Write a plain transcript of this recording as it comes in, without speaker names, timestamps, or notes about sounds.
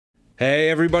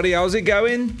Hey everybody, how's it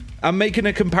going? I'm making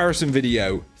a comparison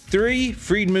video. 3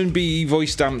 Friedman BE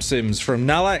voice stamp sims from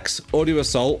Nalex, Audio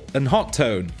Assault, and Hot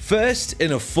Tone. First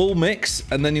in a full mix,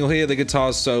 and then you'll hear the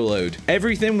guitars soloed.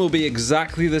 Everything will be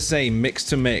exactly the same mix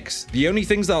to mix. The only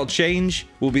things that'll change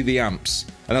will be the amps.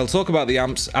 And I'll talk about the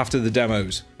amps after the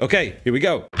demos. Okay, here we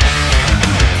go.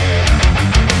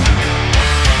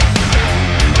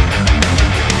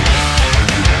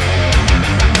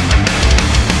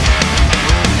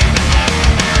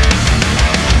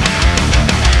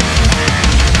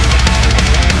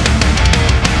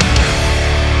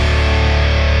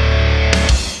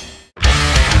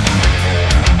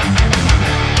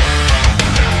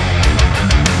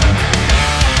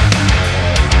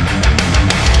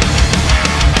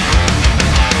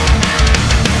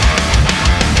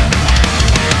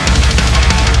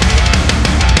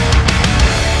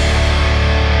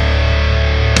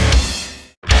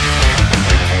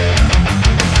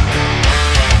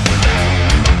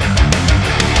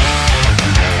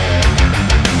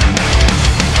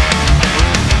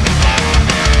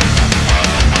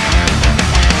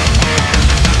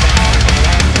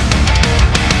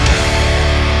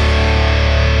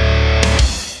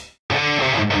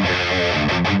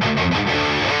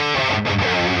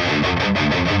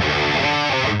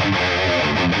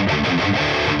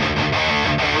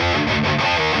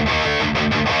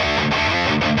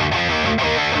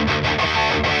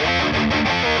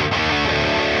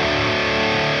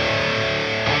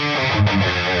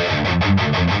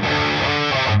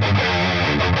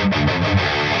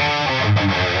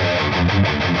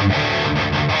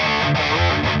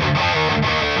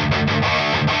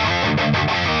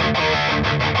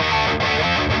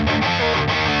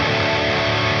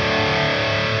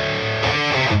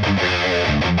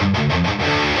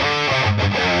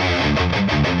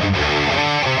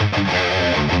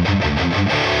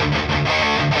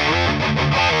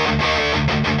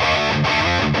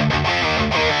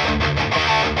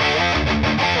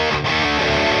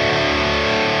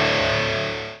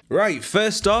 Right,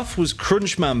 first off was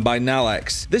Crunchman by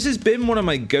Nalex. This has been one of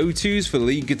my go-tos for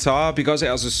lead guitar because it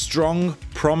has a strong,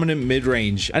 prominent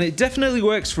mid-range, and it definitely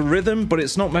works for rhythm, but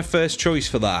it's not my first choice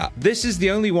for that. This is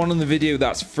the only one on the video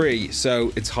that's free,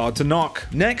 so it's hard to knock.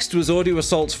 Next was Audio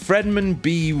Assault's Friedman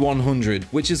BE100,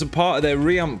 which is a part of their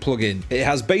ReAmp plugin. It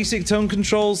has basic tone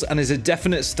controls and is a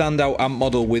definite standout amp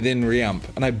model within ReAmp,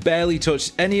 and I barely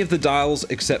touched any of the dials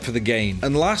except for the gain.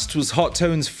 And last was Hot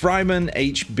Tone's Friedman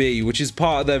HB, which is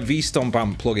part of their VStomp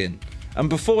amp plugin. And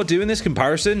before doing this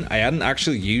comparison, I hadn't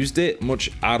actually used it much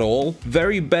at all.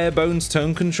 Very bare bones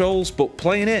tone controls, but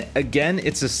playing it, again,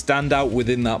 it's a standout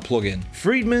within that plugin.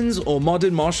 Friedman's or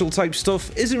modern Marshall type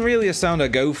stuff isn't really a sound I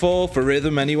go for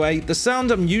rhythm anyway. The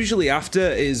sound I'm usually after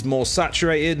is more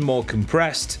saturated, more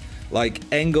compressed, like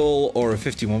Engel or a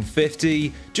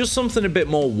 5150, just something a bit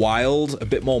more wild, a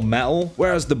bit more metal.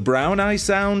 Whereas the Brown Eye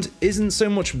sound isn't so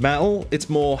much metal, it's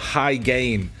more high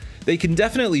gain. They can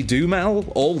definitely do metal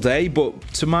all day, but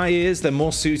to my ears, they're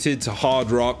more suited to hard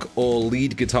rock or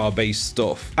lead guitar based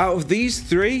stuff. Out of these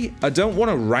 3, I don't want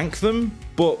to rank them,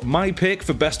 but my pick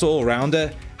for best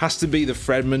all-rounder has to be the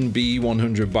Friedman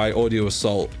BE100 by Audio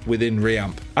Assault within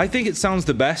ReAmp. I think it sounds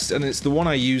the best, and it's the one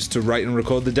I used to write and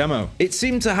record the demo. It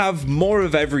seemed to have more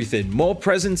of everything, more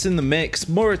presence in the mix,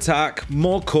 more attack,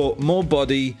 more cut, more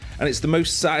body, and it's the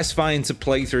most satisfying to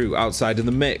play through outside of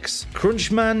the mix.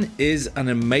 Crunchman is an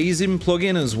amazing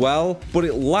plugin as well, but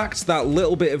it lacked that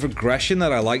little bit of aggression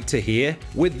that I like to hear.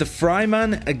 With the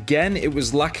Friedman, again, it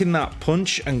was lacking that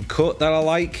punch and cut that I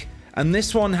like. And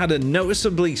this one had a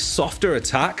noticeably softer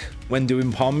attack when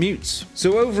doing palm mutes.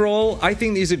 So overall, I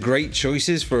think these are great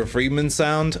choices for a Friedman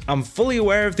sound. I'm fully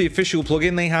aware of the official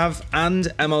plugin they have and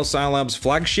ML Soundlab's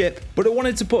flagship, but I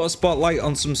wanted to put a spotlight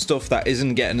on some stuff that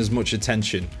isn't getting as much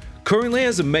attention. Currently,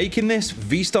 as I'm making this,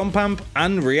 VStomp amp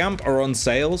and ReAmp are on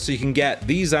sale, so you can get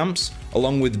these amps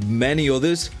along with many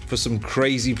others for some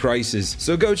crazy prices.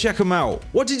 So go check them out.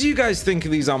 What did you guys think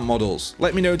of these amp models?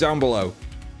 Let me know down below.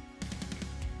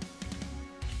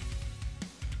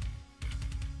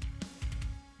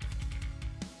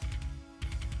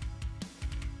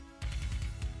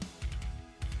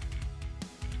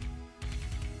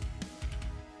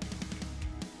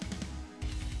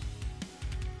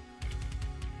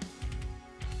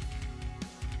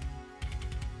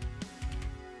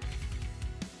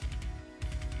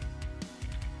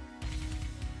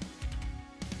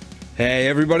 Hey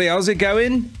everybody, how's it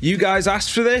going? You guys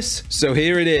asked for this, so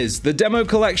here it is. The Demo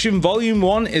Collection Volume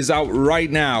 1 is out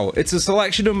right now. It's a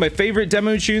selection of my favorite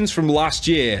demo tunes from last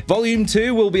year. Volume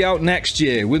 2 will be out next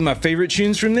year with my favorite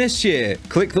tunes from this year.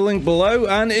 Click the link below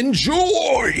and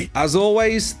enjoy! As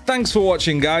always, thanks for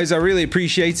watching guys, I really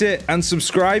appreciate it, and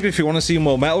subscribe if you want to see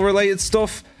more metal related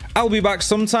stuff. I'll be back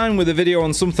sometime with a video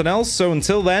on something else, so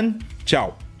until then,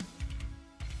 ciao.